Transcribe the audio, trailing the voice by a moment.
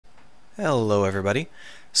Hello everybody.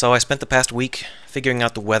 So I spent the past week figuring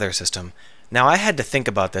out the weather system. Now I had to think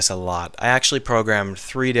about this a lot. I actually programmed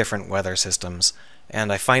 3 different weather systems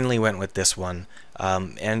and I finally went with this one.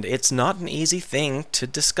 And it's not an easy thing to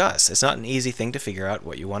discuss. It's not an easy thing to figure out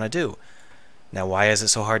what you want to do. Now why is it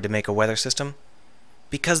so hard to make a weather system?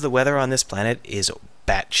 Because the weather on this planet is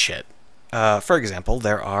batshit. For example,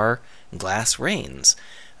 there are glass rains.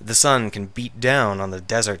 The sun can beat down on the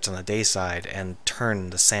deserts on the dayside and turn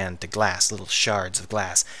the sand to glass, little shards of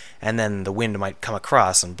glass, and then the wind might come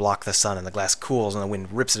across and block the sun, and the glass cools, and the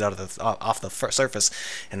wind rips it off the surface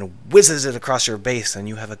and whizzes it across your base, and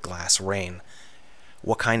you have a glass rain.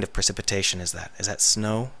 What kind of precipitation is that? Is that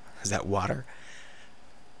snow? Is that water?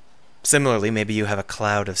 Similarly, maybe you have a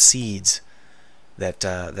cloud of seeds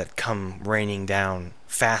that come raining down,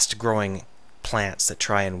 fast-growing plants that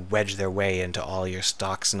try and wedge their way into all your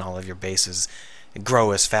stalks and all of your bases,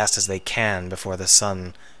 grow as fast as they can before the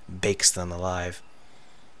sun bakes them alive.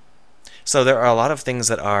 So there are a lot of things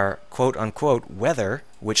that are quote-unquote weather,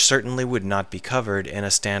 which certainly would not be covered in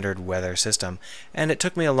a standard weather system, and it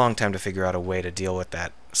took me a long time to figure out a way to deal with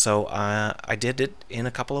that. So I did it in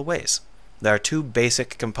a couple of ways. There are 2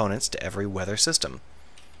 basic components to every weather system.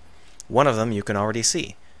 One of them you can already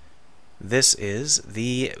see. This is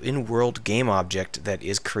the in-world game object that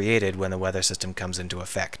is created when the weather system comes into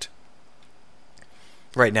effect.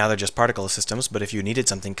 Right now they're just particle systems, but if you needed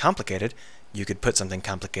something complicated, you could put something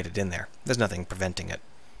complicated in there. There's nothing preventing it.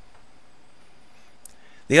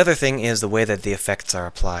 The other thing is the way that the effects are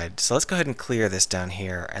applied. So let's go ahead and clear this down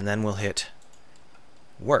here, and then we'll hit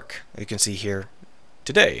work. You can see here,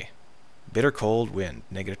 today, bitter cold wind,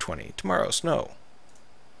 -20. Tomorrow, snow.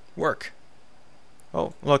 Work.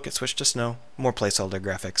 Oh, look, it switched to snow. More placeholder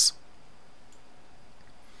graphics.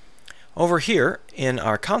 Over here in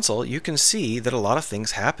our console, you can see that a lot of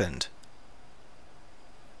things happened.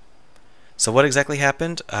 So what exactly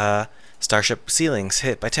happened? Starship ceilings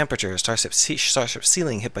hit by temperature. Starship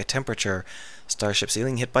ceiling hit by temperature. Starship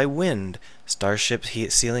ceiling hit by wind. Starship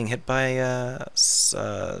ceiling hit by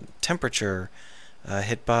temperature.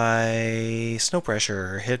 Hit by snow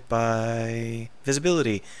pressure. Hit by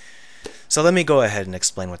visibility. So let me go ahead and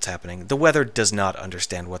explain what's happening. The weather does not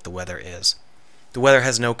understand what the weather is. The weather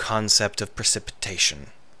has no concept of precipitation.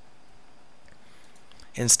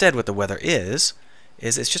 Instead, what the weather is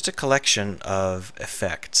it's just a collection of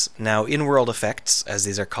effects. Now, in-world effects, as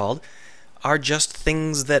these are called, are just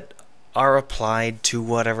things that are applied to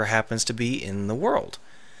whatever happens to be in the world.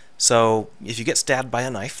 So, if you get stabbed by a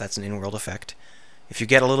knife, that's an in-world effect. If you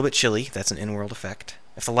get a little bit chilly, that's an in-world effect.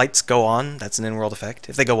 If the lights go on, that's an in-world effect.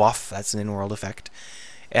 If they go off, that's an in-world effect.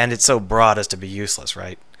 And it's so broad as to be useless,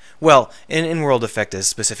 right? Well, an in-world effect is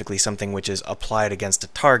specifically something which is applied against a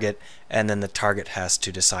target, and then the target has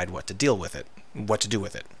to decide what to do with it.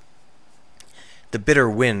 The bitter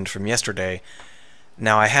wind from yesterday,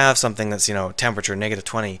 now I have something that's, temperature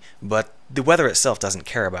 -20, but the weather itself doesn't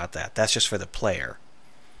care about that. That's just for the player.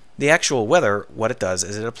 The actual weather, what it does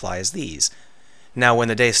is it applies these. Now, when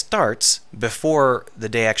the day starts, before the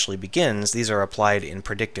day actually begins, these are applied in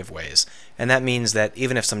predictive ways. And that means that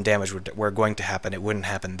even if some damage were going to happen, it wouldn't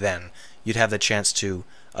happen then. You'd have the chance to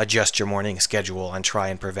adjust your morning schedule and try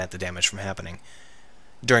and prevent the damage from happening.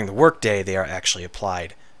 During the workday, they are actually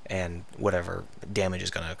applied, and whatever damage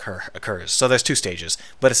is going to occur occurs. So there's 2 stages,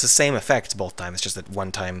 but it's the same effects both times. It's just that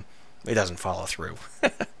one time it doesn't follow through.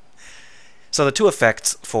 So the 2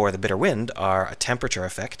 effects for the bitter wind are a temperature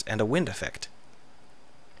effect and a wind effect.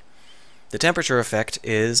 The temperature effect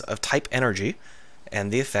is of type energy,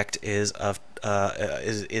 and the effect is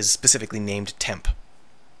specifically named temp.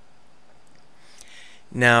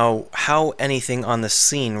 Now, how anything on the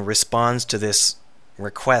scene responds to this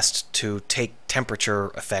request to take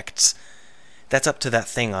temperature effects, that's up to that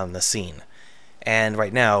thing on the scene. And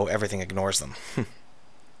right now, everything ignores them.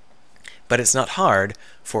 But it's not hard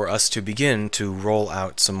for us to begin to roll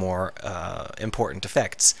out some more important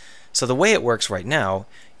effects. So the way it works right now,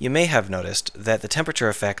 you may have noticed that the temperature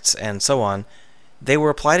effects and so on, they were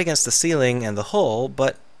applied against the ceiling and the hull,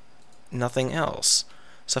 but nothing else.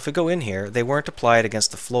 So if we go in here, they weren't applied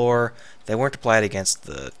against the floor, they weren't applied against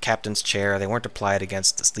the captain's chair, they weren't applied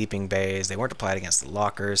against the sleeping bays, they weren't applied against the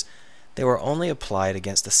lockers, they were only applied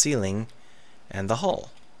against the ceiling and the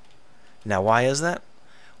hull. Now why is that?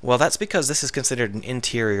 Well, that's because this is considered an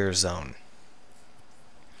interior zone.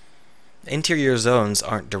 Interior zones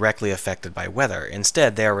aren't directly affected by weather.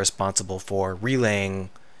 Instead, they are responsible for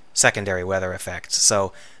relaying secondary weather effects.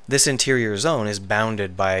 So this interior zone is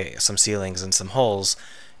bounded by some ceilings and some holes,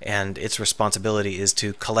 and its responsibility is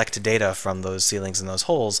to collect data from those ceilings and those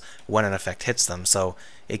holes when an effect hits them, so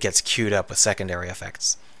it gets queued up with secondary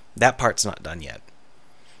effects. That part's not done yet.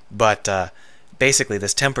 But basically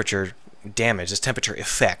this temperature damage, this temperature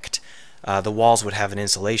effect, the walls would have an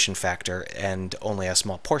insulation factor and only a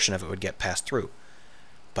small portion of it would get passed through.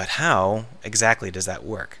 But how exactly does that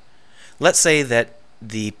work? Let's say that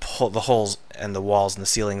the holes and the walls and the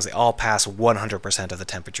ceilings, they all pass 100% of the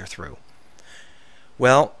temperature through.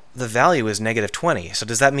 Well, the value is -20, so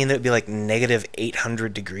does that mean that it would be like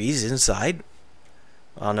 -800 degrees inside?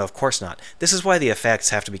 Well, no, of course not. This is why the effects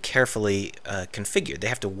have to be carefully configured. They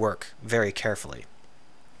have to work very carefully.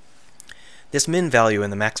 This min value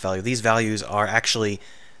and the max value, these values are actually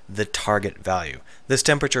the target value. This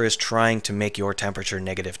temperature is trying to make your temperature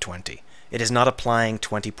 -20. It is not applying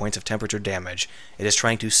 20 points of temperature damage. It is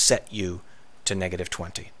trying to set you to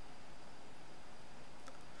 -20.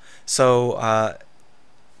 So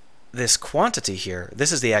this quantity here,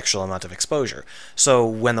 this is the actual amount of exposure. So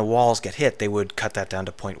when the walls get hit, they would cut that down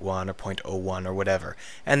to 0.1 or 0.01 or whatever.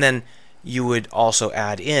 And then you would also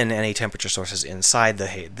add in any temperature sources inside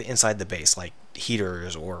the base, like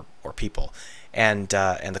heaters or people. And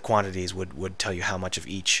the quantities would tell you how much of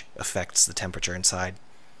each affects the temperature inside.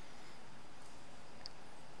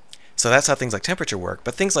 So that's how things like temperature work.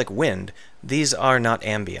 But things like wind, these are not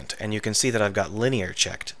ambient. And you can see that I've got linear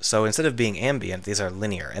checked. So instead of being ambient, these are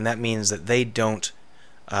linear. And that means that they don't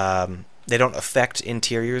affect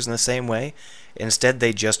interiors in the same way. Instead,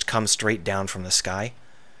 they just come straight down from the sky.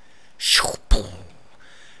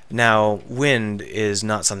 Now, wind is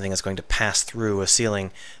not something that's going to pass through a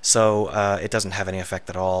ceiling, so it doesn't have any effect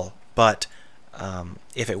at all. But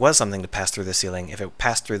if it was something to pass through the ceiling, if it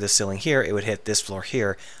passed through this ceiling here, it would hit this floor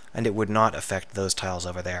here, and it would not affect those tiles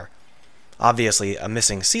over there. Obviously, a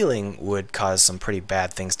missing ceiling would cause some pretty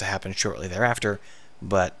bad things to happen shortly thereafter,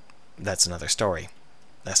 but that's another story.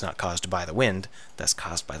 That's not caused by the wind, that's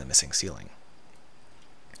caused by the missing ceiling.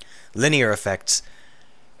 Linear effects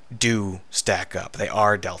do stack up. They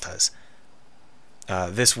are deltas.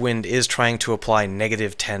 This wind is trying to apply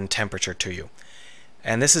 -10 temperature to you.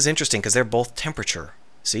 And this is interesting because they're both temperature.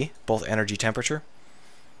 See? Both energy temperature.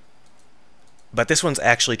 But this one's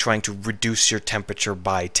actually trying to reduce your temperature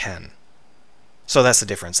by 10. So that's the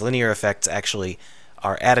difference. Linear effects actually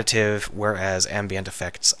are additive, whereas ambient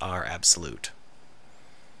effects are absolute.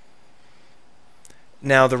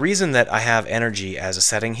 Now, the reason that I have energy as a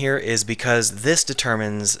setting here is because this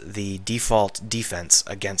determines the default defense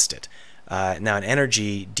against it. Now, an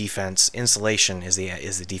energy defense, insulation is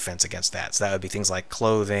the defense against that. So that would be things like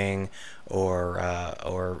clothing or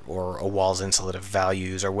a wall's insulative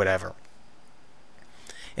values or whatever.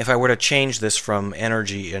 If I were to change this from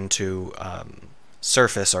energy into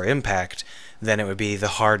surface or impact, then it would be the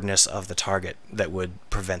hardness of the target that would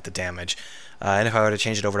prevent the damage. And if I were to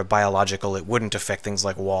change it over to biological, it wouldn't affect things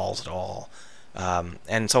like walls at all,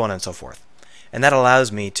 and so on and so forth. And that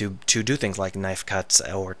allows me to do things like knife cuts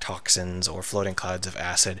or toxins or floating clouds of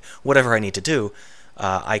acid. Whatever I need to do,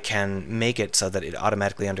 I can make it so that it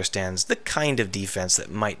automatically understands the kind of defense that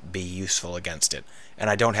might be useful against it. And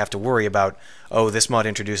I don't have to worry about, oh, this mod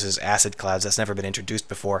introduces acid clouds. That's never been introduced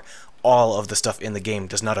before. All of the stuff in the game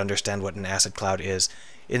does not understand what an acid cloud is.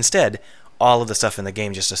 Instead, all of the stuff in the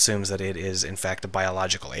game just assumes that it is, in fact, a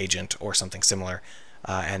biological agent or something similar.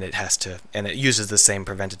 And it uses the same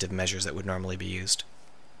preventative measures that would normally be used.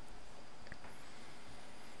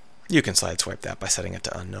 You can sideswipe that by setting it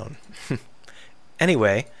to unknown.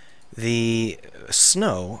 Anyway, the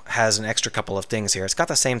snow has an extra couple of things here. It's got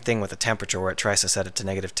the same thing with the temperature where it tries to set it to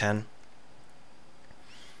 -10.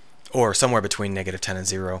 Or somewhere between -10 and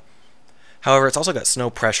 0. However, it's also got snow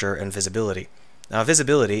pressure and visibility. Now,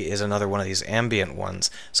 visibility is another one of these ambient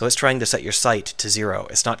ones, so it's trying to set your sight to 0.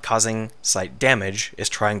 It's not causing sight damage, it's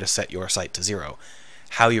trying to set your sight to 0.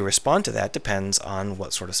 How you respond to that depends on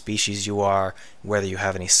what sort of species you are, whether you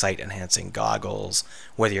have any sight-enhancing goggles,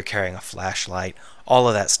 whether you're carrying a flashlight, all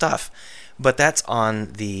of that stuff. But that's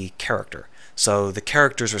on the character. So the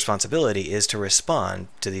character's responsibility is to respond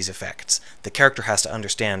to these effects. The character has to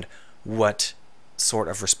understand what sort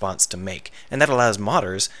of response to make, and that allows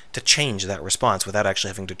modders to change that response without actually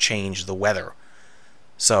having to change the weather.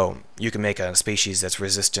 So you can make a species that's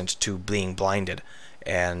resistant to being blinded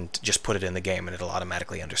and just put it in the game and it'll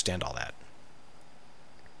automatically understand all that.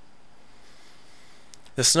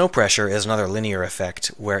 The snow pressure is another linear effect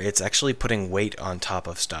where it's actually putting weight on top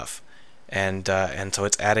of stuff, and so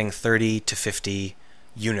it's adding 30 to 50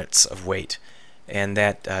 units of weight, and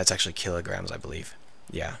that it's actually kilograms, I believe.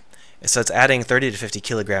 Yeah. So it's adding 30 to 50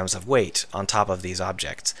 kilograms of weight on top of these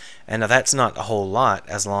objects. And now that's not a whole lot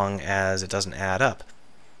as long as it doesn't add up.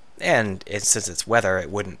 And since it's weather, it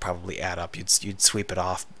wouldn't probably add up. You'd sweep it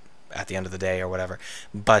off at the end of the day or whatever.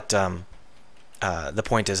 But The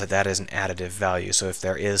point is that that is an additive value, so if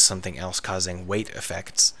there is something else causing weight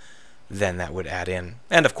effects, then that would add in.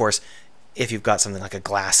 And of course, if you've got something like a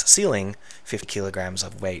glass ceiling, 50 kilograms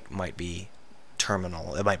of weight might be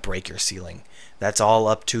terminal. It might break your ceiling. That's all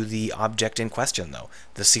up to the object in question, though.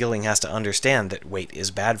 The ceiling has to understand that weight is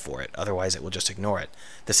bad for it, otherwise it will just ignore it.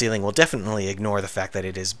 The ceiling will definitely ignore the fact that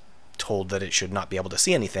it is told that it should not be able to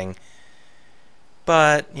see anything,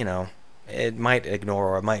 but, you know, it might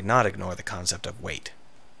ignore or it might not ignore the concept of weight.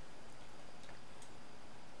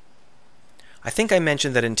 I think I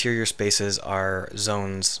mentioned that interior spaces are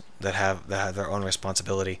zones that have their own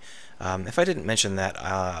responsibility. If I didn't mention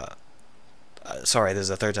that, sorry, this is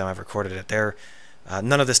the third time I've recorded it there.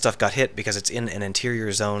 None of this stuff got hit because it's in an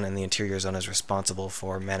interior zone, and the interior zone is responsible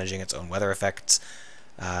for managing its own weather effects,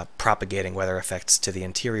 propagating weather effects to the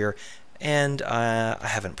interior, and I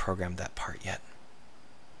haven't programmed that part yet.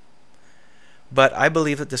 But I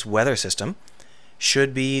believe that this weather system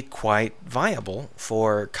should be quite viable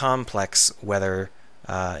for complex weather,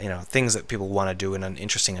 things that people want to do in an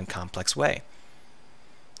interesting and complex way.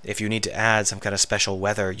 If you need to add some kind of special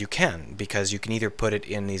weather, you can, because you can either put it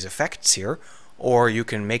in these effects here, or you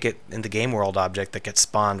can make it in the game world object that gets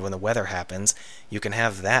spawned when the weather happens. You can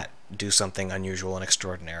have that do something unusual and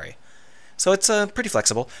extraordinary. So it's pretty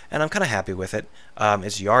flexible, and I'm kind of happy with it.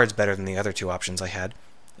 It's yards better than the other two options I had.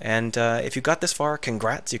 And if you got this far,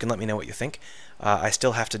 congrats. You can let me know what you think. I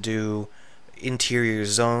still have to do interior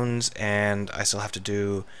zones, and I still have to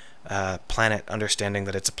do planet understanding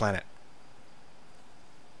that it's a planet.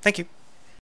 Thank you.